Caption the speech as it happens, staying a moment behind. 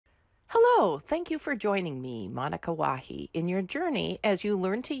Hello, thank you for joining me, Monika Wahi, in your journey as you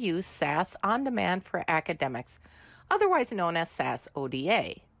learn to use SAS OnDemand for Academics, otherwise known as SAS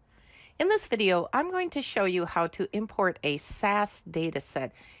ODA. In this video, I'm going to show you how to import a SAS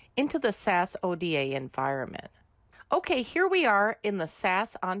dataset into the SAS ODA environment. Okay, here we are in the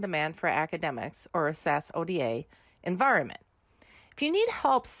SAS OnDemand for Academics, or SAS ODA, environment. If you need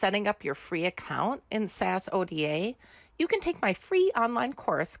help setting up your free account in SAS ODA, you can take my free online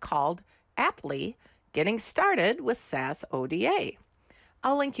course called aptly Getting Started with SAS ODA.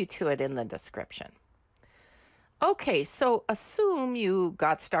 I'll link you to it in the description. Okay, so assume you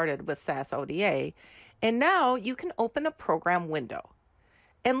got started with SAS ODA, and now you can open a program window.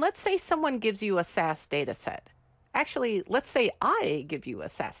 And let's say someone gives you a SAS dataset. Actually, let's say I give you a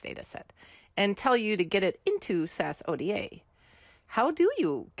SAS dataset and tell you to get it into SAS ODA. How do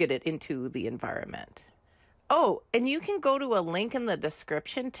you get it into the environment? Oh, and you can go to a link in the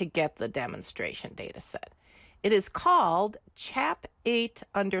description to get the demonstration dataset. It is called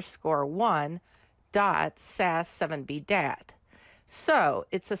chap8_1.sas7bdat. So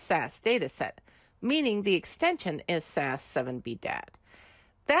it's a SAS dataset, meaning the extension is SAS7bdat.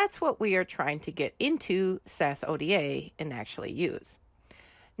 That's what we are trying to get into SAS ODA and actually use.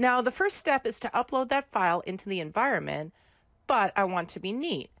 Now, the first step is to upload that file into the environment, but I want to be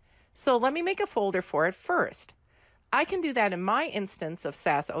neat. So let me make a folder for it first. I can do that in my instance of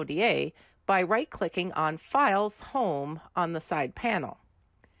SAS ODA by right-clicking on Files Home on the side panel.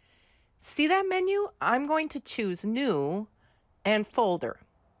 See that menu? I'm going to choose New and Folder.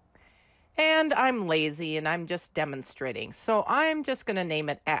 And I'm lazy and I'm just demonstrating, so I'm just going to name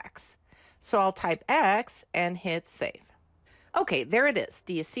it X. So I'll type X and hit Save. Okay, there it is.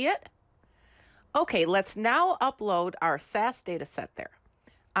 Do you see it? Okay, let's now upload our SAS dataset there.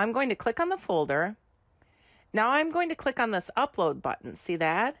 I'm going to click on the folder. Now I'm going to click on this Upload button. See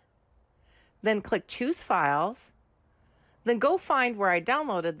that? Then click Choose Files. Then go find where I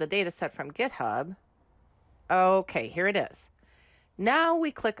downloaded the dataset from GitHub. Okay, here it is. Now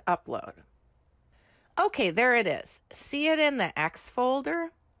we click Upload. Okay, there it is. See it in the X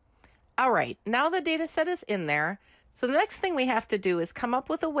folder? All right, now the dataset is in there. So the next thing we have to do is come up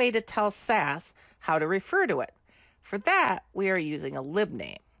with a way to tell SAS how to refer to it. For that, we are using a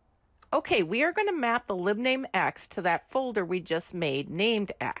LIBNAME. Okay, we are going to map the LIBNAME X to that folder we just made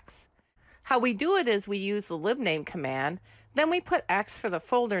named X. How we do it is we use the LIBNAME command, then we put X for the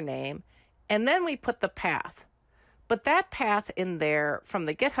folder name, and then we put the path. But that path in there from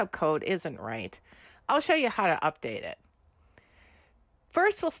the GitHub code isn't right. I'll show you how to update it.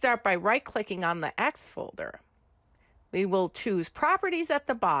 First, we'll start by right-clicking on the X folder. We will choose Properties at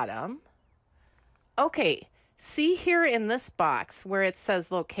the bottom. Okay, see here in this box where it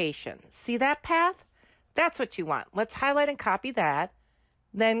says Location. See that path? That's what you want. Let's highlight and copy that,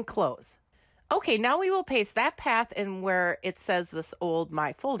 then close. Okay, now we will paste that path in where it says this old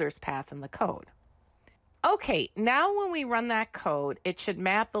My Folders path in the code. Okay, now when we run that code, it should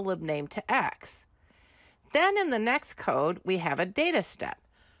map the libname to X. Then in the next code, we have a data step.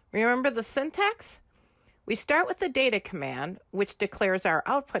 Remember the syntax? We start with the data command, which declares our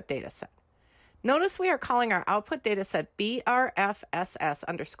output dataset. Notice we are calling our output dataset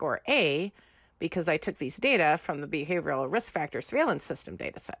BRFSS_A because I took these data from the Behavioral Risk Factor Surveillance System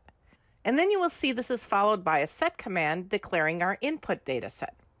dataset. And then you will see this is followed by a set command declaring our input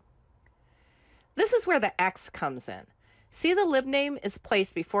dataset. This is where the X comes in. See the libname is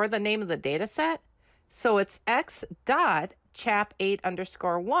placed before the name of the dataset? So it's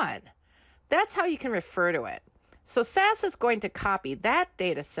x.chap8_1. That's how you can refer to it. So SAS is going to copy that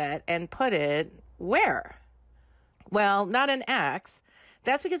dataset and put it where? Well, not in X.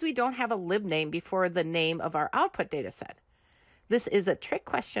 That's because we don't have a libname before the name of our output dataset. This is a trick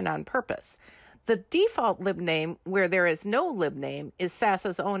question on purpose. The default libname, where there is no libname, is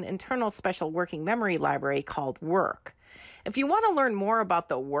SAS's own internal special working memory library called work. If you want to learn more about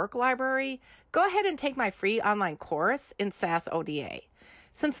the work library, go ahead and take my free online course in SAS ODA.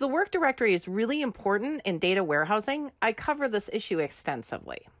 Since the work directory is really important in data warehousing, I cover this issue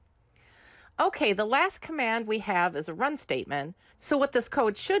extensively. Okay, the last command we have is a run statement. So what this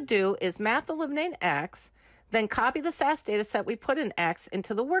code should do is map the libname X, then copy the SAS dataset we put in X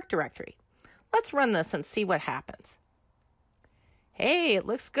into the work directory. Let's run this and see what happens. Hey, it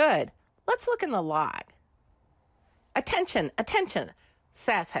looks good. Let's look in the log. Attention, attention.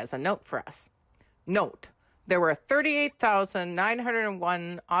 SAS has a note for us. Note. There were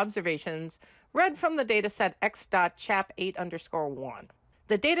 38,901 observations read from the dataset x.chap8_1.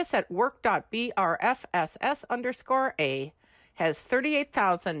 The dataset work.brfss_A has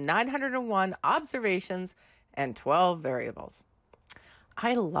 38,901 observations and 12 variables.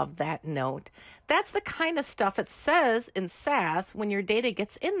 I love that note. That's the kind of stuff it says in SAS when your data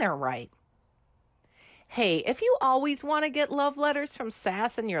gets in there right. Hey, if you always want to get love letters from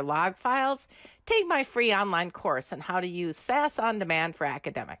SAS in your log files, take my free online course on how to use SAS OnDemand for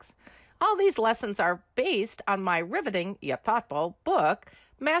academics. All these lessons are based on my riveting yet thoughtful book,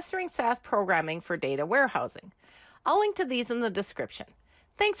 Mastering SAS Programming for Data Warehousing. I'll link to these in the description.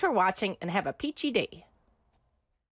 Thanks for watching and have a peachy day.